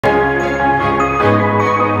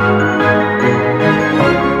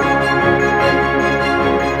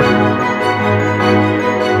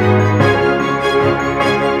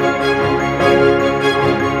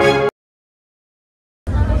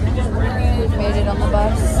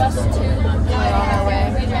bus. We're on our way.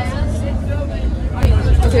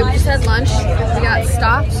 Okay, we just had lunch. We got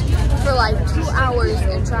stopped for like 2 hours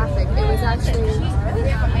in traffic. It was actually...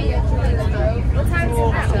 What time is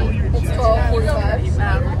it now? It's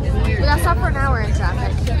 12:45. We got stopped for an hour in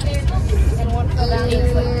traffic. We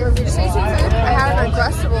just ate some food. I had an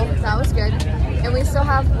Uncrustable. That was good. And we still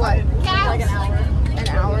have, what? Like an hour. An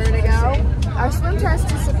hour to go. Our swim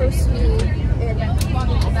test is supposed to be in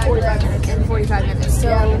 45 minutes. In 45 minutes. So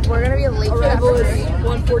we're going to be late for that for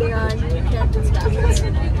 1:49. You can't do that.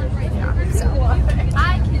 Yeah, so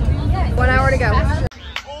 1 hour to go.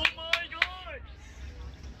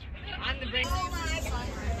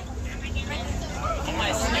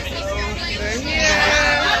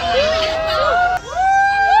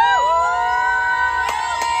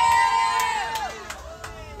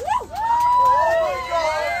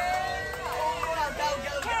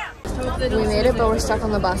 We made it, but we're stuck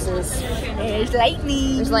on the buses. There's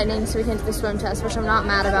lightning. There's lightning, so we can't do the swim test, which I'm not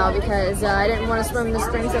mad about because I didn't want to swim in the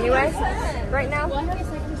springs anyway. Right now,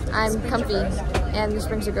 I'm comfy, and the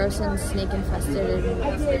springs are gross and snake infested.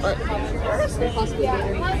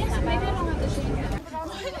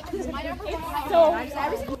 So,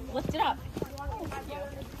 lift it up.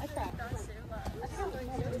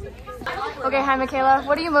 Okay, hi Michaela.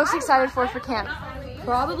 What are you most excited for camp?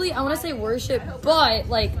 Probably, I want to say worship, but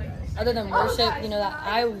like, other than worship, you know, that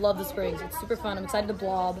I love the springs. It's super fun. I'm excited to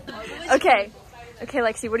blob. Okay,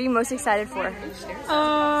 Lexi, what are you most excited for?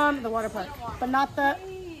 The water park, but not the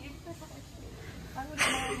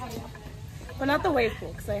wave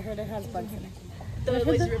pool, because I heard it has bugs in it. The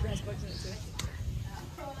lazy river has bugs in it too.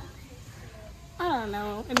 I don't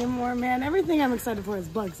know anymore, man. Everything I'm excited for is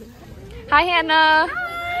bugs in it. Hi, Hannah. Hi.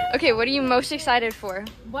 Okay, what are you most excited for?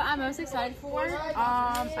 What I'm most excited for?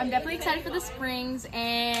 I'm definitely excited for the springs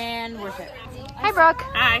and worship. Hi, Brooke.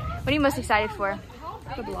 Hi. What are you most excited for?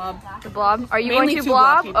 The blob. The blob? Are you Mainly going to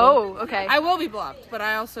blob? people. Oh, okay. I will be blobbed, but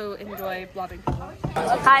I also enjoy blobbing people.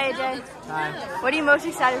 Hi, AJ. Hi. What are you most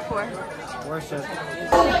excited for? Worship.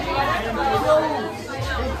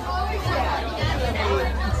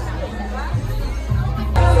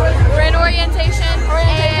 We're in orientation.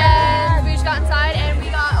 And we just got inside and we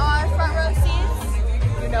got our front row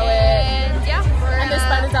seats. You know And yeah, And there's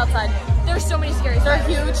spiders outside. there's so many scary They're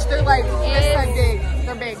spiders. huge. They're like this size big.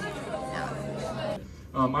 They're big.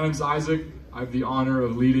 My name's Isaac. I have the honor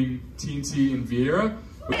of leading TNT in Vieira.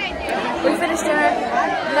 We finished dinner.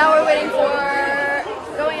 Now we're waiting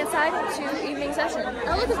for going inside to evening session.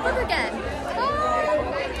 Oh, look, it's Brooke again.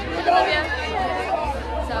 Oh, Olivia.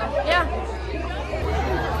 So, yeah.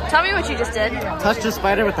 Tell me what you just did. Touched a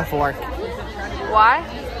spider with a fork. Why?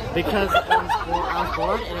 Because I was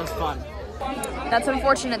bored and it was fun. That's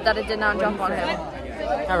unfortunate that it did not jump on him.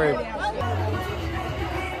 How rude.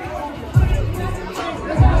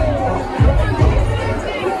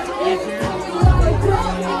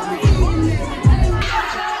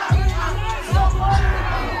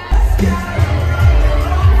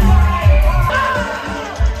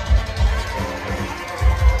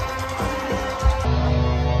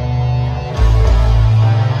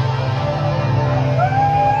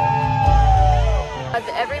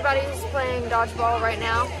 Everybody's playing dodgeball right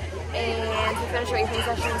now, and to finish our evening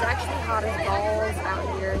session, it's actually hot as balls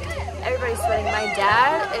out here. Everybody's sweating. My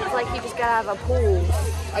dad, it's like he just got out of a pool.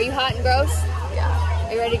 Are you hot and gross? Yeah.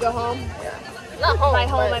 Are you ready to go home? Yeah. Not home. By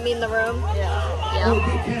home, I mean the room.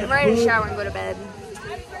 Yeah. I'm ready to shower and go to bed.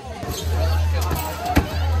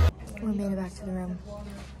 We made it back to the room.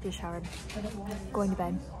 Just showered. Going to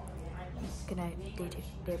bed. Good night. Day 2.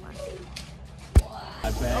 Day 1.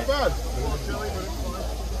 Not bad.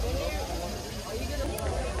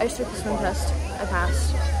 I just took the swim test. I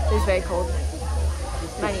passed. It was very cold.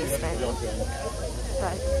 My knees spent.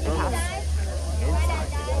 But I passed.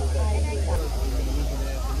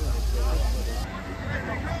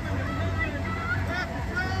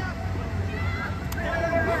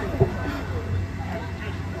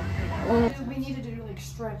 We need to do like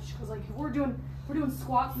stretch, because like if we're doing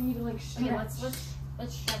squats, we need to like stretch. Okay,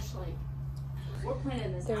 let's stretch like. We're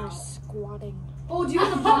planning this. They're squatting. Oh, do you do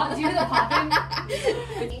the pop? Do you do the popping?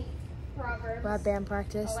 We're at band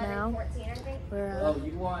practice now. We're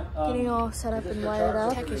you want, getting all set up and wired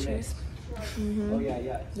up. Oh,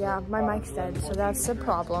 yeah. Yeah, my mic's dead, so that's a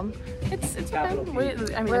problem. It's okay. I mean, We're,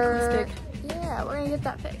 acoustic. yeah, we're gonna get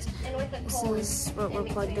that fixed. This is what we're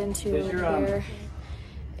plugged into here.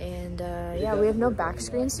 And yeah, we have no back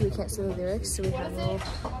screen, so we can't see the lyrics, so we have no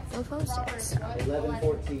phone stands.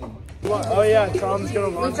 11:14. Oh yeah, Tom's gonna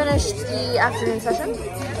We finished the afternoon session,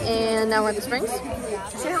 and now we're at the Springs.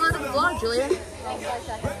 Say hello to the vlog, Julia.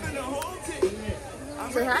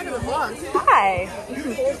 Say hi to the vlog. Hi.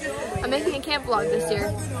 I'm making a camp vlog this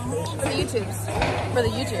year for the YouTubes. For the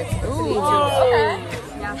YouTube. Ooh. Okay.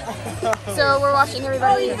 Yeah. So we're watching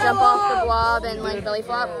everybody jump off the blob and like belly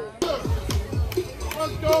flop.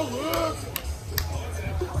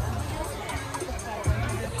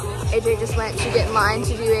 AJ just went to get in line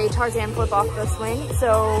to do a Tarzan flip off the swing,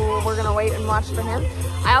 so we're gonna wait and watch for him.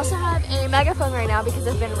 I also have a megaphone right now because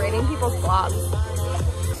I've been rating people's blobs.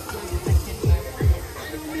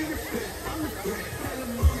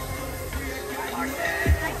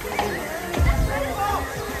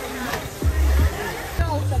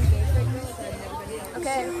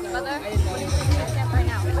 Okay, mother, right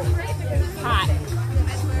now. Hot.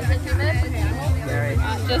 Is it humid?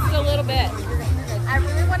 Just a little bit. I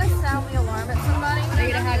really want to sound the alarm at somebody.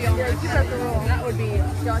 They're gonna have you on You broke the rule. That would be.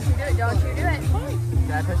 Don't you do it. Don't you do it.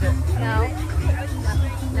 Can I push it? No.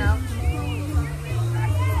 No.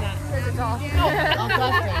 Push it off. I'm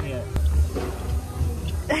frustrating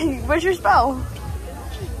it. Where's your spell?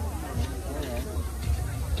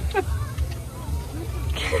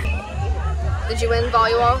 Did you win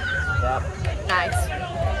volleyball? Yep. Nice.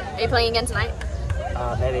 Are you playing again tonight?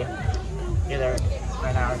 Maybe. Either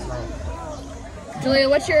right now or tonight. Julia,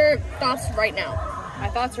 what's your thoughts right now? My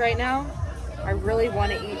thoughts right now, I really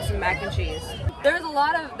want to eat some mac and cheese. There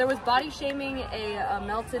was body shaming a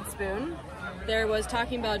melted spoon. There was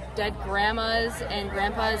talking about dead grandmas and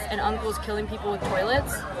grandpas and uncles killing people with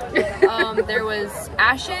toilets. There was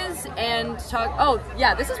ashes and oh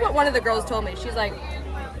yeah, this is what one of the girls told me. She's like,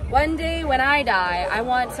 one day when I die, I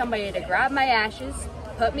want somebody to grab my ashes,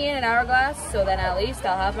 put me in an hourglass, so then at least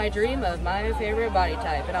I'll have my dream of my favorite body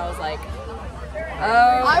type. And I was like,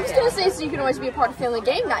 oh. I was gonna say so you can always be a part of family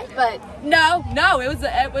game night, but No, it was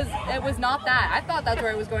not that. I thought that's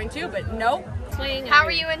where it was going to, but nope. how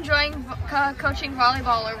are you enjoying coaching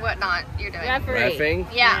volleyball or whatnot you're doing? Reffing?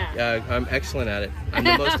 Yeah. I'm excellent at it. I'm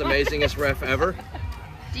the most amazingest ref ever.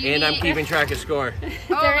 And I'm keeping track of score. Is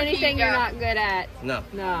there anything you're not good at? No.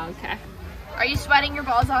 No, okay. Are you sweating your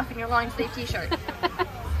balls off in your long sleeve t-shirt?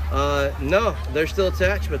 No, they're still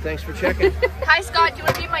attached, but thanks for checking. Hi Scott, do you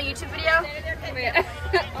want to be in my YouTube video?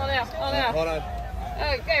 Oh no. Hold on.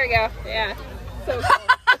 Oh, there we go. Yeah. So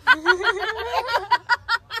cool.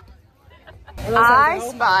 I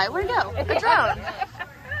spy. Where'd it go? A drone.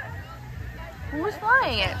 Who's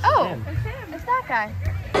flying it? Oh, it's that guy.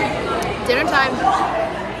 Dinner time.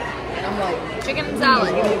 Chicken and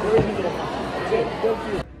salad.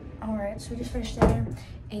 Alright, so we just finished dinner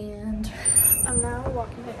and I'm now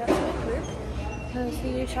walking back out to my group because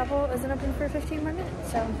the chapel isn't open for 15 more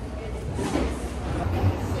minutes, so.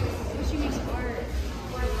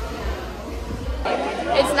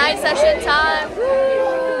 It's night session time. Woo!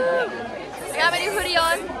 I got my new hoodie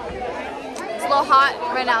on. It's a little hot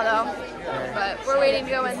right now though, but we're waiting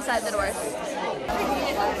to go inside the doors.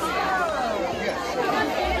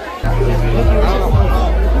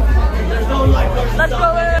 Let's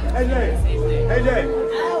go in. AJ!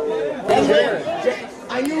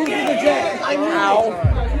 I knew it was a jet! I knew! Ow.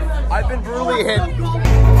 I've been brutally hit.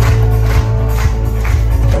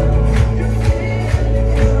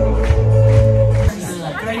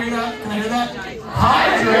 Can I hear that?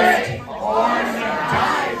 Hydrate or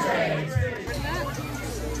dehydrate.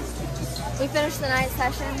 We finished the night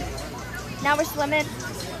session. Now we're swimming,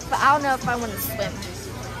 but I don't know if I want to swim.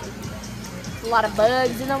 A lot of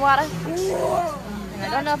bugs in the water. And I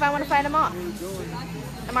don't know if I want to fight them off.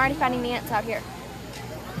 I'm already finding the ants out here.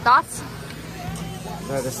 Thoughts?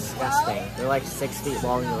 They're disgusting. They're like 6 feet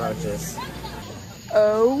long, the roaches.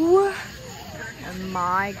 Oh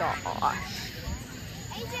my gosh.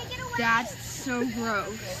 That's so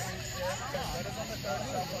gross.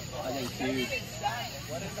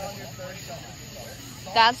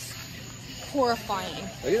 That's horrifying.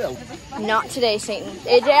 Look at them. Not today, Satan.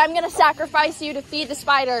 AJ, I'm gonna sacrifice you to feed the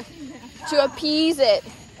spider, to appease it.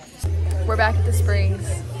 We're back at the springs.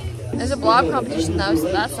 There's a blob competition though,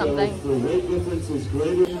 so that's something.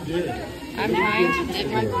 I'm trying to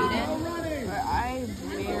dip my feet in, but I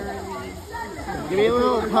barely. Give me a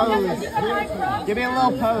little pose. Give me a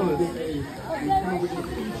little pose.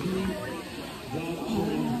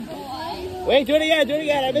 Wait, do it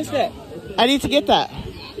again. I missed it. I need to get that.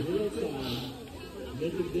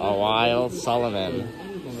 A wild Solomon.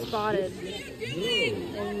 Spotted.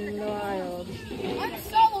 In the wild. I'm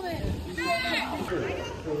Solomon!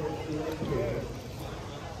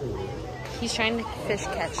 He's trying to fish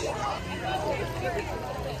catch.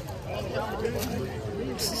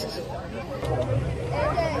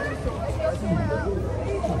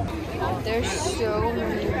 There's so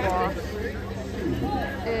many rocks.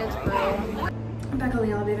 It's great. back on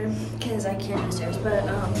the elevator because I can't do the stairs, but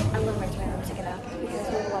I'm going back to my room to take a nap because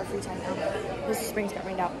we have a lot of free time now. This Springs got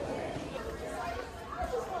rained out.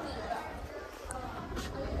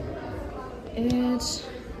 It's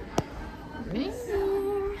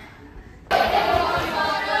raining.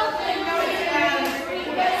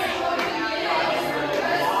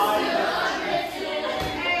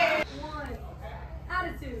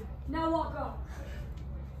 Attitude, now walk off.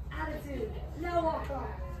 Attitude, now walk off.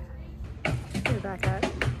 We're back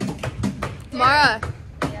at Mara.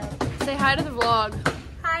 Say hi to the vlog.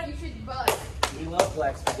 Hi. We love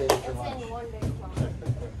Flex for lunch.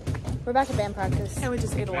 We're back at band practice. And we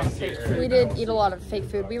just ate a lot of fake food. We did eat a lot of fake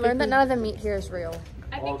food. We learned that none of the meat here is real.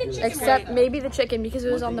 I think the chicken, Except maybe the chicken because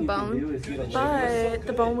it was on the bone. but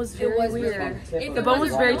the bone was very weird. The bone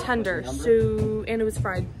was very tender, so and it was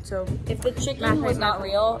fried. So If the chicken was not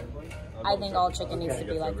real, I think all chicken needs to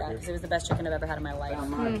be like that because it was the best chicken I've ever had in my life.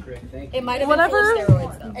 It might have been full of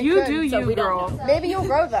steroids though. you do you, girl. Maybe you'll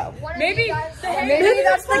grow though. Maybe Maybe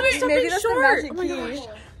that's the something short. magic key.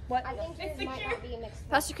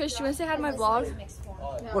 Pastor Chris, do you want to say hi to my vlog?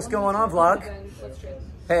 What's going on, vlog?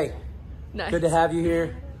 Hey, Nice. good to have you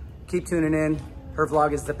here. Keep tuning in. Her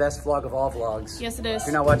vlog is the best vlog of all vlogs. Yes, it is. If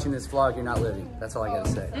you're not watching this vlog, you're not living. That's all I gotta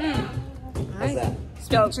say. How's that?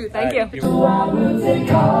 Speak the truth. Thank you.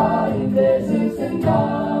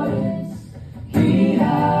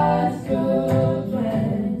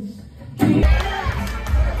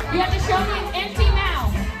 You have to show me an empty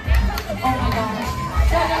mouth. Oh my gosh.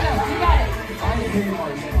 No, you got it.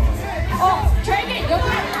 Oh, Traven, go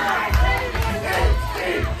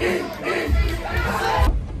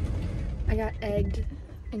I got egged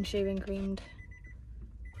and shaving creamed.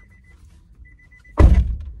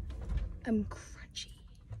 I'm crunchy.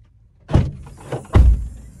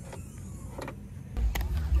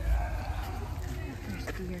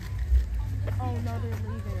 Oh no, they're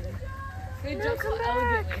leaving. They just come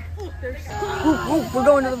back. We're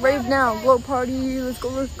going to the rave now. Glow party. Let's go,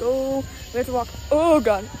 let's go. We have to walk, oh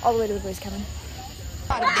god, all the way to the place, Kevin.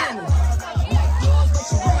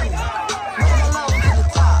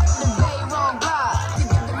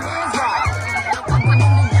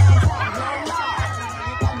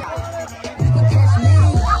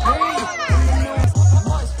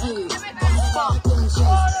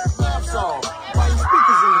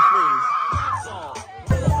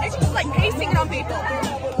 It's just like pasting it on people.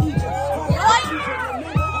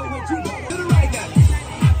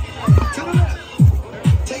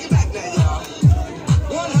 Take it back now, y'all.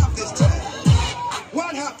 One hop this time.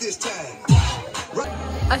 One hop this time.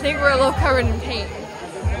 I think we're a little covered in paint.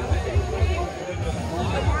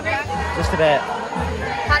 Just a bit.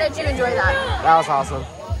 How did you enjoy that? That was awesome.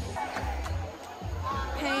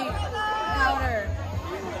 Paint, powder,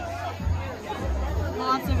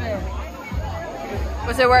 lots of it.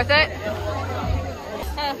 Was it worth it?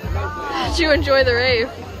 Did you enjoy the rave?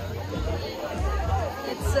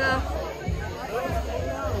 It's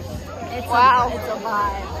Wow. It's a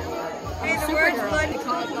vibe. Hey, the words blood.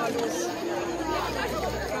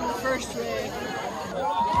 From the first rave.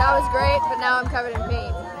 That was great, but now I'm covered in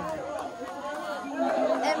paint.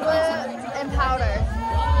 And blue and powder.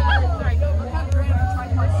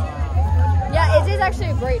 Yeah, it is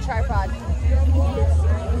actually a great tripod.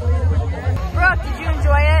 Brooke, did you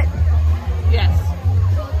enjoy it? Yes.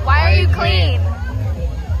 Why are you clean?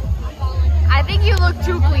 I think you look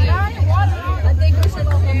too clean. I think we should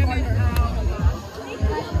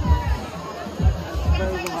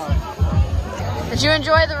Did you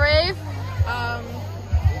enjoy the rave?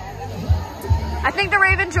 I think the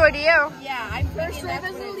rave enjoyed you. Yeah, I'm first rave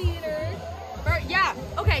as a leader. Yeah,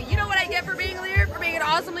 okay, you know what I get for being a leader? For being an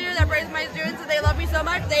awesome leader that brings my students and they love me so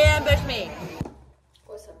much, they ambush me.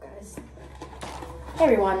 What's up, guys? Hey,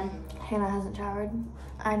 everyone. Hannah hasn't showered.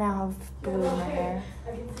 I now have blue in my hair.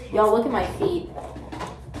 Y'all look at my feet.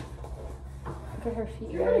 Look at her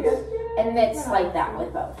feet, guys. And it's like that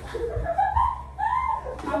with both.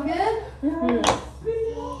 I'm good?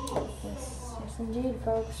 Yes, indeed,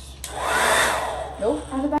 folks. Nope.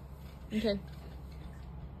 Okay.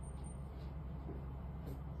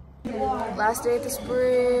 Last day at the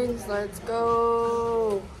Springs. Let's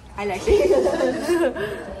go. I like it.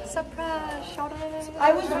 Surprise! Shout it.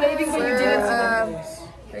 I was waiting for you did it.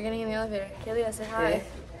 We're getting in the elevator. Kaylee, say hi.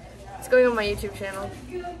 It's going on my YouTube channel.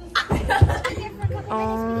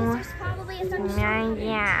 Oh,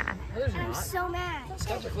 yeah. I'm so mad.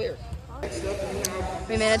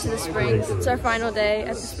 We made it to the Springs. It's our final day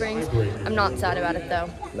at the Springs. I'm not sad about it though.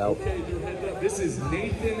 Nope. This is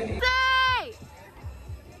Nathan.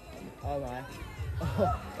 Oh my.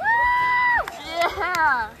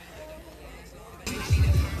 Yeah!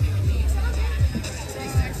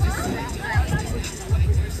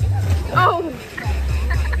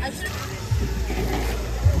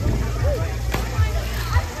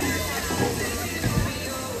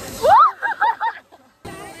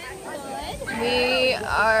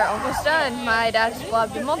 my dad just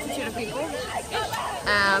vlogged a multitude of people.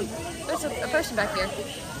 There's a person back here.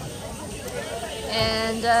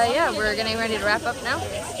 And yeah, we're getting ready to wrap up now.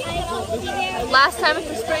 Last time at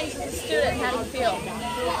the Springs as a student, how do you feel?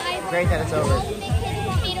 Great that it's over.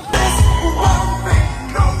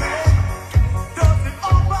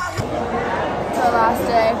 It's our last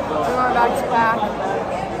day. We're going back to pack.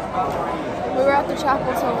 We were at the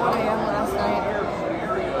chapel till 1 a.m. last night.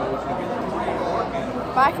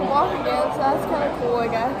 But I can walk again, so that's kind of cool, I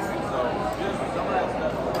guess.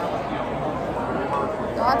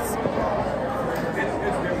 Thoughts?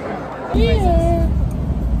 Yeah.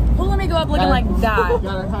 Who let me go up looking like that?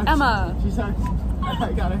 Emma.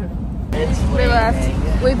 We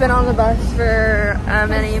left. We've been on the bus for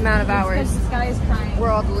any amount of hours. The sky is crying. We're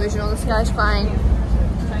all delusional. The sky's crying.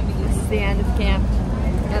 This is the end of the camp.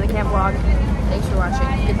 And the camp vlog. Thanks for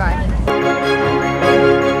watching. Goodbye.